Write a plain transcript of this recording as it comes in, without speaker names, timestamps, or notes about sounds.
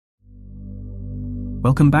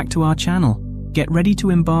Welcome back to our channel. Get ready to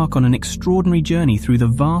embark on an extraordinary journey through the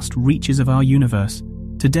vast reaches of our universe.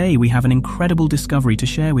 Today we have an incredible discovery to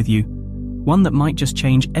share with you, one that might just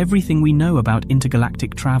change everything we know about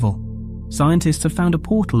intergalactic travel. Scientists have found a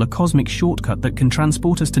portal, a cosmic shortcut that can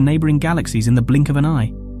transport us to neighboring galaxies in the blink of an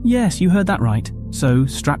eye. Yes, you heard that right. So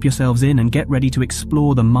strap yourselves in and get ready to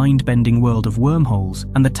explore the mind-bending world of wormholes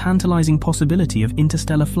and the tantalizing possibility of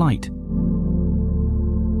interstellar flight.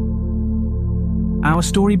 Our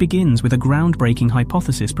story begins with a groundbreaking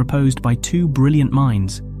hypothesis proposed by two brilliant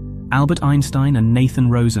minds, Albert Einstein and Nathan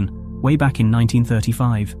Rosen, way back in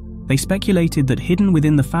 1935. They speculated that hidden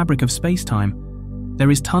within the fabric of space-time,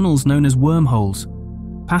 there is tunnels known as wormholes,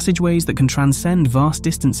 passageways that can transcend vast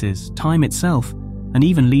distances, time itself, and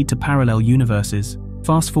even lead to parallel universes.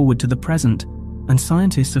 Fast forward to the present, and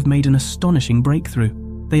scientists have made an astonishing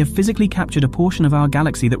breakthrough. They have physically captured a portion of our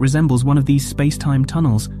galaxy that resembles one of these space-time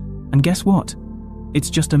tunnels, and guess what? It's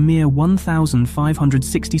just a mere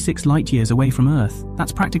 1,566 light-years away from Earth.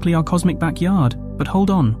 That's practically our cosmic backyard. But hold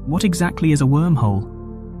on, what exactly is a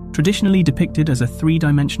wormhole? Traditionally depicted as a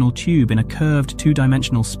three-dimensional tube in a curved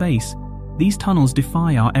two-dimensional space, these tunnels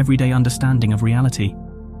defy our everyday understanding of reality.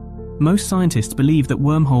 Most scientists believe that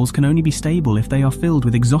wormholes can only be stable if they are filled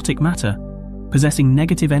with exotic matter, possessing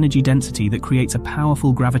negative energy density that creates a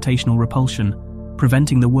powerful gravitational repulsion,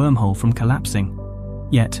 preventing the wormhole from collapsing.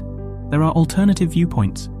 Yet, there are alternative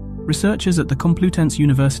viewpoints. Researchers at the Complutense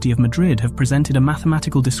University of Madrid have presented a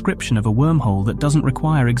mathematical description of a wormhole that doesn't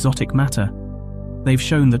require exotic matter. They've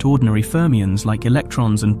shown that ordinary fermions like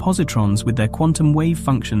electrons and positrons with their quantum wave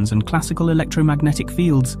functions and classical electromagnetic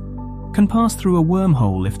fields can pass through a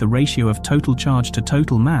wormhole if the ratio of total charge to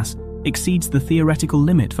total mass exceeds the theoretical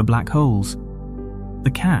limit for black holes.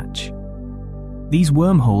 The catch: these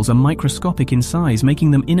wormholes are microscopic in size,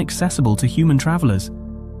 making them inaccessible to human travelers.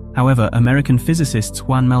 However, American physicists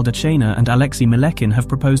Juan Maldacena and Alexei Milekin have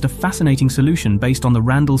proposed a fascinating solution based on the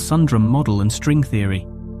Randall-Sundrum model and string theory.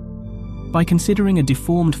 By considering a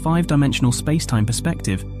deformed five-dimensional space-time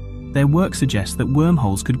perspective, their work suggests that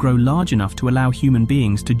wormholes could grow large enough to allow human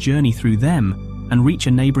beings to journey through them and reach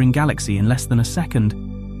a neighboring galaxy in less than a second.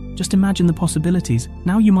 Just imagine the possibilities.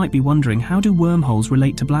 Now you might be wondering, how do wormholes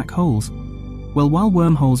relate to black holes? Well, while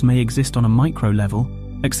wormholes may exist on a micro level,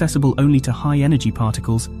 accessible only to high-energy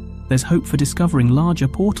particles, there's hope for discovering larger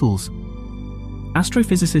portals.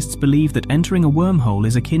 Astrophysicists believe that entering a wormhole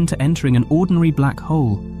is akin to entering an ordinary black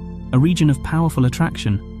hole, a region of powerful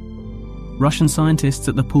attraction. Russian scientists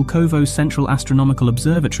at the Pulkovo Central Astronomical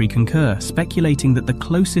Observatory concur, speculating that the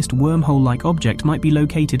closest wormhole-like object might be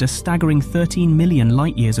located a staggering 13 million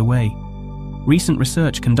light-years away. Recent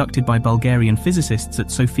research conducted by Bulgarian physicists at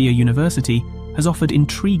Sofia University has offered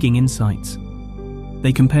intriguing insights.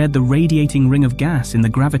 They compared the radiating ring of gas in the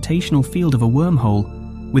gravitational field of a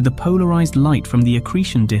wormhole with the polarized light from the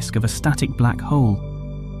accretion disk of a static black hole.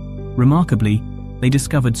 Remarkably, they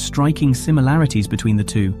discovered striking similarities between the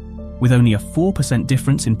two, with only a 4%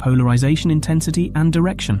 difference in polarization intensity and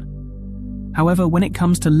direction. However, when it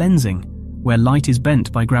comes to lensing, where light is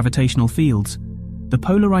bent by gravitational fields, the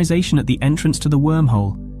polarization at the entrance to the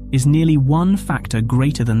wormhole is nearly 1 factor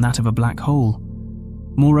greater than that of a black hole.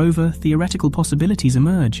 Moreover, theoretical possibilities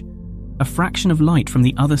emerge. A fraction of light from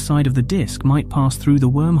the other side of the disk might pass through the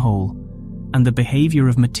wormhole, and the behavior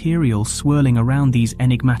of material swirling around these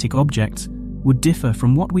enigmatic objects would differ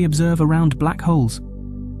from what we observe around black holes.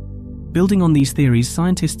 Building on these theories,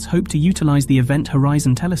 scientists hope to utilize the Event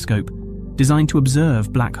Horizon Telescope, designed to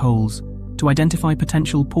observe black holes, to identify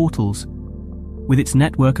potential portals. With its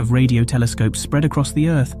network of radio telescopes spread across the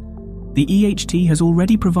Earth, the EHT has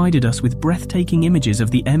already provided us with breathtaking images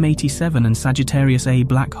of the M87 and Sagittarius A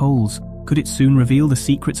black holes. Could it soon reveal the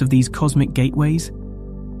secrets of these cosmic gateways?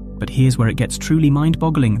 But here's where it gets truly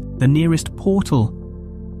mind-boggling: the nearest portal.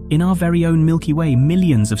 In our very own Milky Way,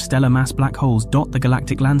 millions of stellar mass black holes dot the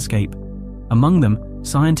galactic landscape. Among them,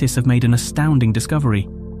 scientists have made an astounding discovery: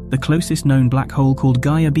 the closest known black hole, called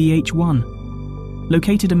Gaia BH1.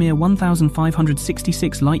 Located a mere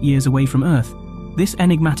 1,566 light-years away from Earth, this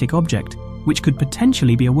enigmatic object, which could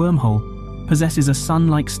potentially be a wormhole, possesses a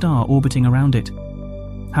sun-like star orbiting around it.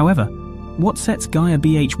 However, what sets Gaia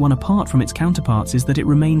BH1 apart from its counterparts is that it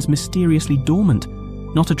remains mysteriously dormant,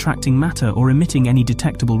 not attracting matter or emitting any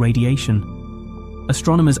detectable radiation.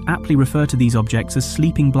 Astronomers aptly refer to these objects as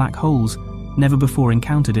sleeping black holes, never before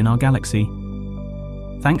encountered in our galaxy.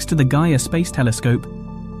 Thanks to the Gaia Space Telescope,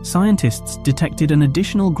 scientists detected an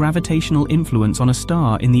additional gravitational influence on a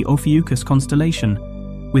star in the Ophiuchus constellation,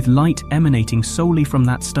 with light emanating solely from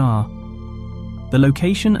that star. The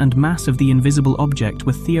location and mass of the invisible object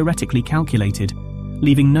were theoretically calculated,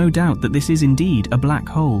 leaving no doubt that this is indeed a black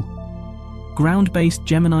hole. Ground-based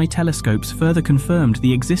Gemini telescopes further confirmed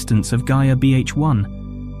the existence of Gaia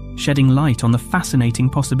BH1, shedding light on the fascinating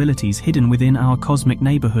possibilities hidden within our cosmic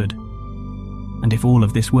neighborhood. And if all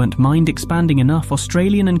of this weren't mind-expanding enough,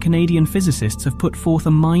 Australian and Canadian physicists have put forth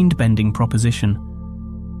a mind-bending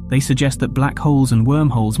proposition. They suggest that black holes and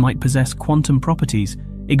wormholes might possess quantum properties,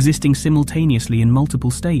 existing simultaneously in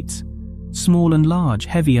multiple states. Small and large,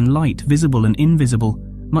 heavy and light, visible and invisible,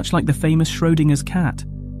 much like the famous Schrödinger's cat.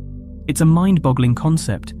 It's a mind-boggling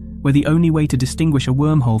concept, where the only way to distinguish a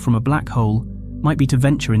wormhole from a black hole might be to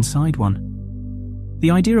venture inside one.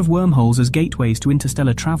 The idea of wormholes as gateways to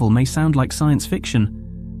interstellar travel may sound like science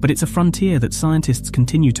fiction, but it's a frontier that scientists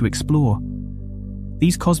continue to explore.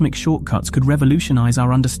 These cosmic shortcuts could revolutionize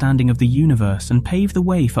our understanding of the universe and pave the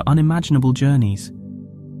way for unimaginable journeys.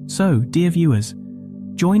 So, dear viewers,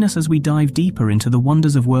 join us as we dive deeper into the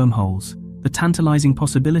wonders of wormholes, the tantalizing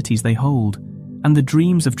possibilities they hold, and the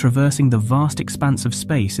dreams of traversing the vast expanse of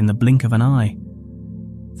space in the blink of an eye.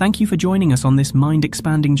 Thank you for joining us on this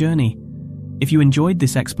mind-expanding journey. If you enjoyed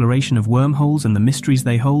this exploration of wormholes and the mysteries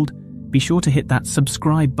they hold, be sure to hit that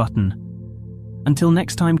subscribe button. Until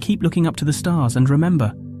next time, keep looking up to the stars and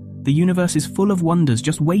remember, the universe is full of wonders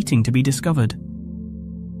just waiting to be discovered.